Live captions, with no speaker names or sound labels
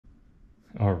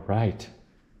All right,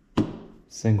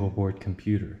 single board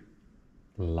computer,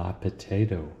 La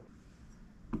Potato,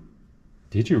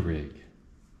 Digirig,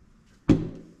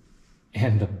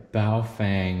 and the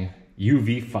Baofeng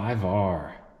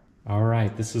UV5R. All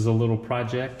right, this is a little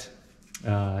project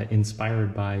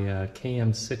inspired by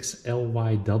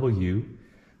KM6LYW,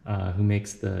 who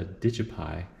makes the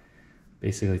Digipi,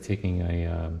 basically taking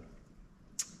a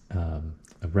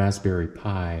Raspberry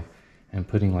Pi and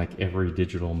putting like every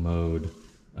digital mode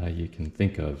you can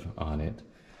think of on it.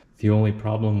 The only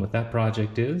problem with that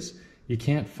project is you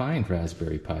can't find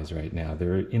Raspberry Pis right now.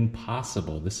 They're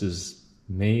impossible. This is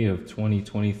May of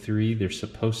 2023. They're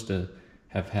supposed to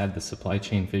have had the supply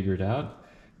chain figured out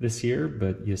this year,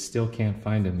 but you still can't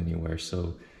find them anywhere.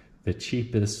 So the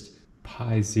cheapest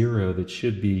Pi Zero that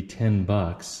should be 10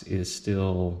 bucks is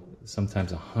still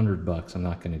sometimes $100. I'm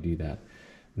not going to do that.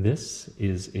 This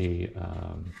is a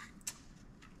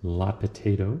La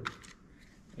Potato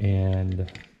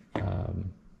and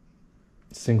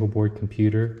single board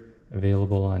computer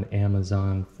available on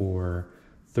Amazon for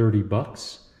 30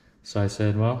 bucks. So I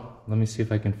said, well, let me see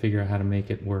if I can figure out how to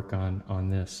make it work on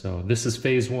this. So this is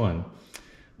phase one.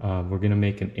 We're going to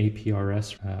make an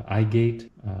APRS,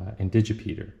 iGate, and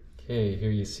Digipeater. Okay,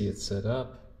 here you see it set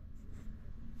up.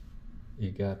 You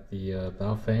got the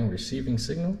Baofeng receiving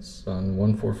signals on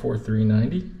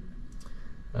 144.390,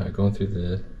 going through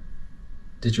the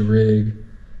Digirig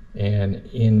and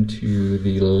into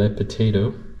the Le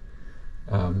Potato,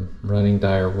 running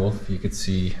direwolf. You could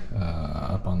see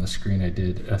up on the screen I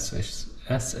did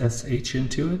SSH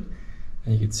into it,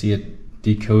 and you can see it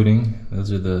decoding.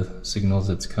 Those are the signals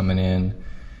that's coming in.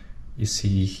 You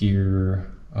see here,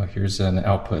 oh, here's an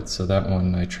output. So that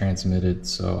one I transmitted,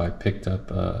 so I picked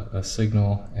up a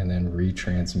signal and then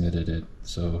retransmitted it.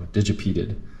 So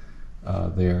digipeated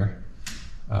there.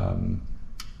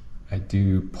 I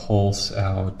do pulse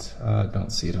out,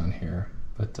 don't see it on here,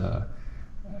 but I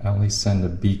only send a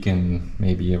beacon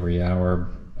maybe every hour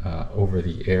over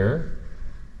the air.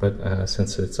 But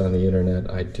since it's on the internet,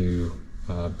 I do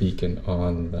beacon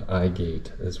on the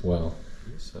iGate as well.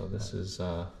 So this is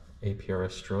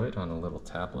APRS Droid on a little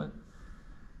tablet,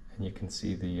 and you can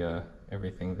see the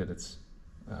everything that it's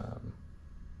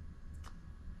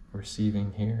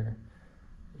receiving here.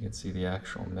 You can see the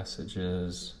actual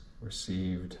messages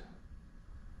received,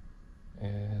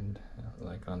 and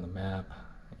like on the map,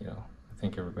 you know, I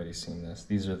think everybody's seen this.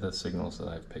 These are the signals that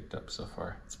I've picked up so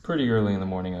far. It's pretty early in the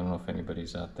morning. I don't know if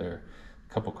anybody's out there.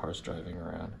 A couple cars driving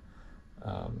around.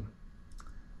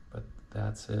 But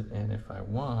that's it. And if I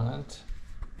want,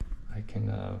 I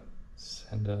can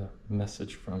send a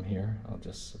message from here. I'll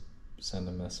just send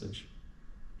a message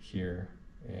here,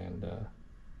 and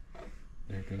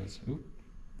there it goes. Oop,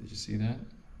 did you see that?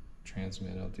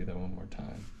 Transmit. I'll do that one more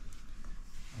time.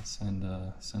 I'll send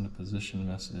a position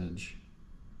message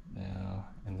now,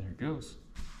 and there it goes.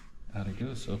 Out it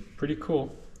goes. So pretty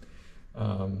cool.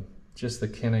 Just the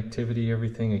connectivity,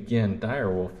 everything. Again,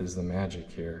 direwolf is the magic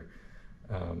here.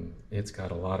 It's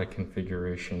got a lot of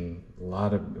configuration, a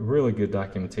lot of really good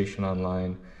documentation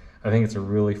online. I think it's a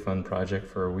really fun project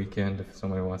for a weekend if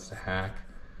somebody wants to hack.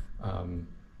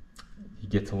 You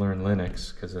get to learn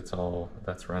Linux because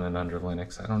that's running under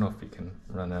Linux. I don't know if you can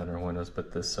run that under Windows,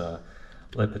 but this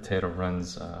Le Potato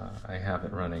runs, I have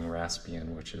it running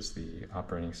Raspbian, which is the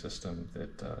operating system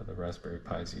that the Raspberry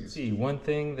Pis use. See, one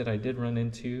thing that I did run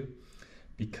into,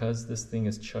 because this thing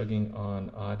is chugging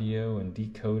on audio and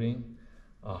decoding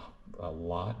a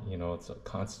lot, you know, it's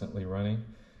constantly running,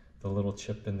 the little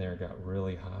chip in there got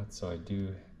really hot, so I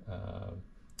did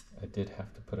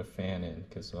have to put a fan in,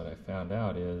 because what I found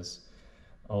out is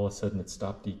all of a sudden it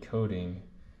stopped decoding,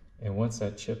 and once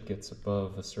that chip gets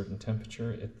above a certain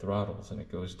temperature, it throttles and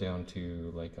it goes down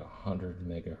to like 100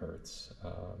 megahertz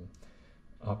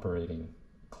operating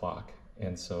clock.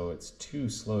 And so it's too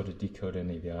slow to decode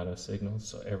any of the audio signals,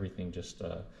 so everything just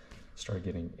started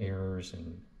getting errors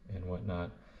and whatnot.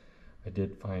 I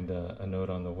did find a note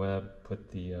on the web,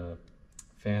 put the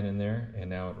fan in there, and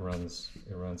now it runs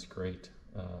great.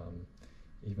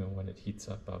 Even when it heats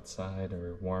up outside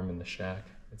or warm in the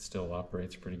shack, it still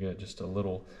operates pretty good. Just a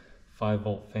little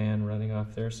 5-volt fan running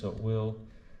off there, so it will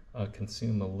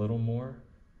consume a little more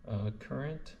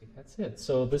current. That's it.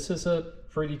 So this is a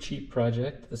pretty cheap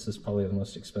project. This is probably the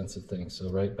most expensive thing. So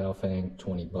right, Baofeng,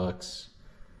 20 bucks.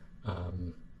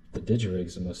 The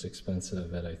Digirig's the most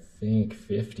expensive at I think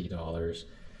 $50,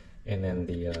 and then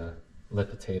the Le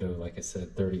Potato, like I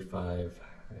said, 35.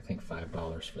 I think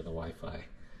 $5 for the Wi-Fi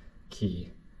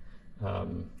key.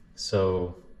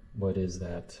 So what is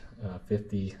that?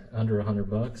 50, under 100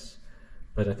 bucks.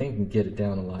 But I think you can get it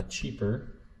down a lot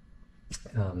cheaper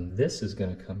This is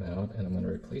going to come out, and I'm going to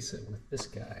replace it with this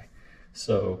guy.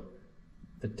 So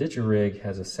the Digirig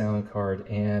has a sound card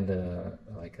and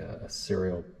like a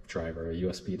serial driver, a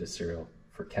USB to serial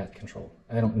for cat control.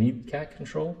 I don't need cat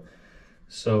control.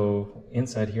 So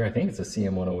inside here, I think it's a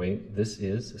CM108. This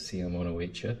is a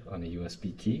CM108 chip on a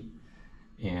USB key.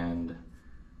 And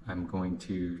I'm going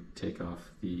to take off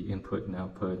the input and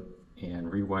output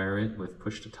and rewire it with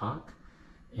push to talk.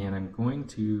 And I'm going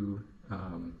to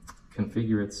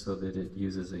configure it so that it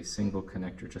uses a single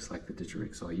connector just like the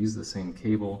Digirig. So I use the same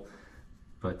cable,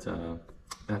 but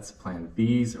that's the plan.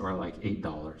 These are like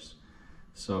 $8.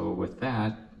 So with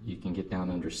that, you can get down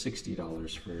under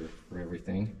 $60 for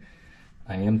everything.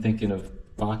 I am thinking of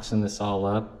boxing this all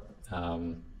up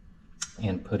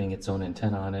and putting its own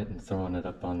antenna on it and throwing it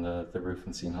up on the roof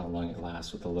and seeing how long it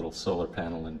lasts with a little solar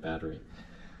panel and battery.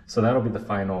 So that'll be the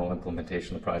final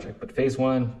implementation of the project. But phase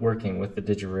one, working with the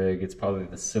Digirig, it's probably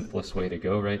the simplest way to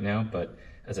go right now. But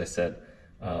as I said,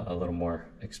 a little more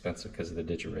expensive because of the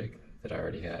Digirig that I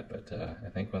already had. But I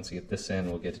think once we get this in,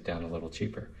 we'll get it down a little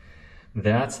cheaper.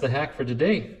 That's the hack for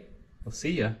today. We'll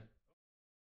see ya.